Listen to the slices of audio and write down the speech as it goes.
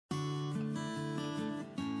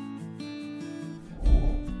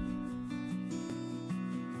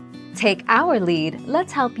Take our lead,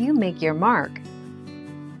 let's help you make your mark.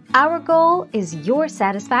 Our goal is your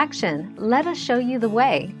satisfaction. Let us show you the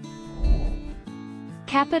way.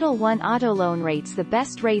 Capital One Auto Loan rates. The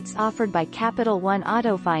best rates offered by Capital One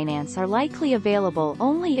Auto Finance are likely available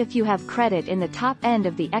only if you have credit in the top end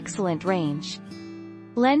of the excellent range.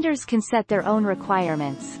 Lenders can set their own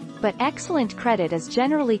requirements, but excellent credit is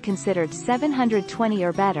generally considered 720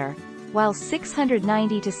 or better, while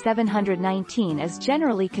 690 to 719 is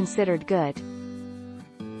generally considered good.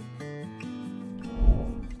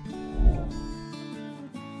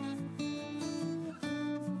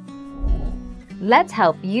 Let's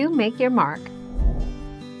help you make your mark.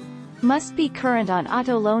 Must be current on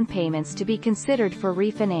auto loan payments to be considered for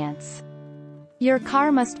refinance. Your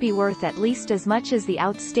car must be worth at least as much as the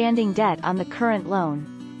outstanding debt on the current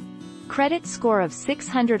loan. Credit score of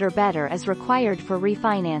 600 or better is required for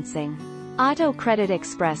refinancing. Auto Credit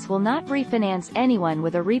Express will not refinance anyone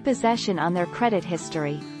with a repossession on their credit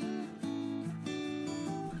history.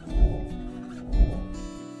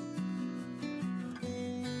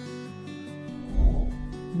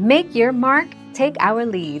 Make your mark, take our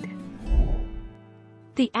lead.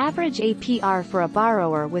 The average APR for a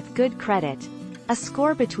borrower with good credit, a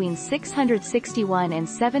score between 661 and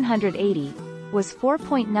 780, was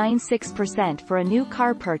 4.96% for a new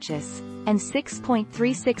car purchase, and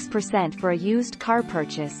 6.36% for a used car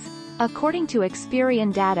purchase, according to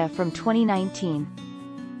Experian data from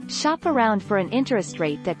 2019. Shop around for an interest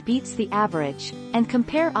rate that beats the average, and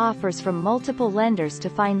compare offers from multiple lenders to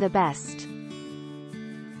find the best.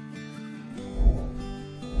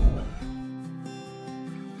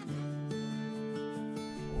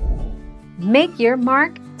 Make your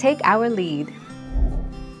mark, take our lead.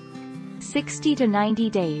 60 to 90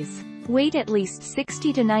 days. Wait at least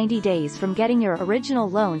 60 to 90 days from getting your original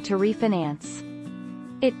loan to refinance.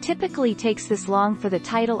 It typically takes this long for the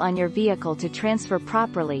title on your vehicle to transfer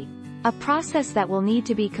properly, a process that will need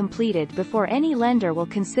to be completed before any lender will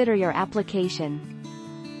consider your application.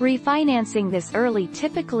 Refinancing this early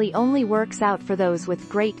typically only works out for those with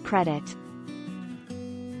great credit.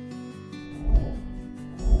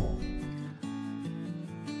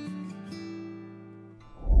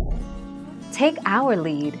 Take our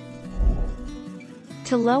lead.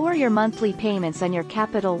 To lower your monthly payments on your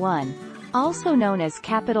Capital One, also known as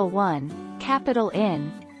Capital One, Capital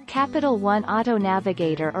In, Capital One Auto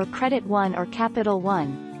Navigator or Credit One or Capital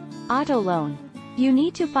One Auto Loan, you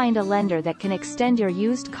need to find a lender that can extend your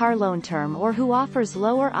used car loan term or who offers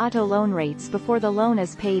lower auto loan rates before the loan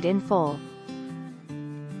is paid in full.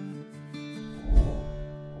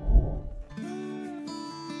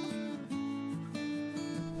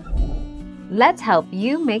 Let's help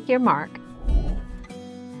you make your mark.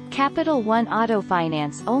 Capital One Auto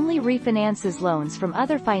Finance only refinances loans from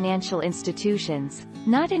other financial institutions,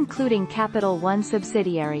 not including Capital One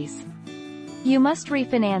subsidiaries. You must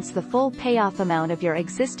refinance the full payoff amount of your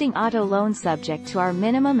existing auto loan subject to our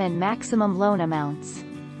minimum and maximum loan amounts.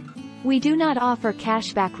 We do not offer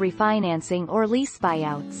cashback refinancing or lease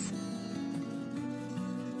buyouts.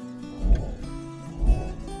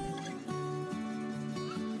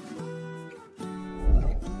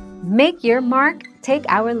 Make your mark, take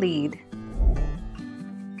our lead.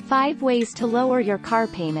 5 ways to lower your car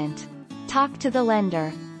payment. Talk to the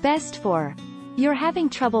lender. Best for you're having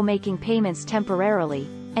trouble making payments temporarily,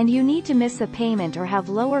 and you need to miss a payment or have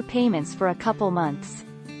lower payments for a couple months.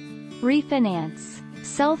 Refinance.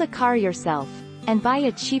 Sell the car yourself, and buy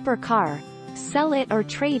a cheaper car. Sell it or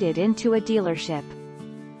trade it into a dealership.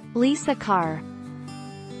 Lease a car.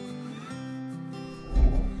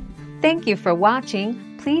 Thank you for watching.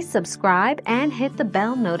 Please subscribe and hit the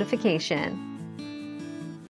bell notification.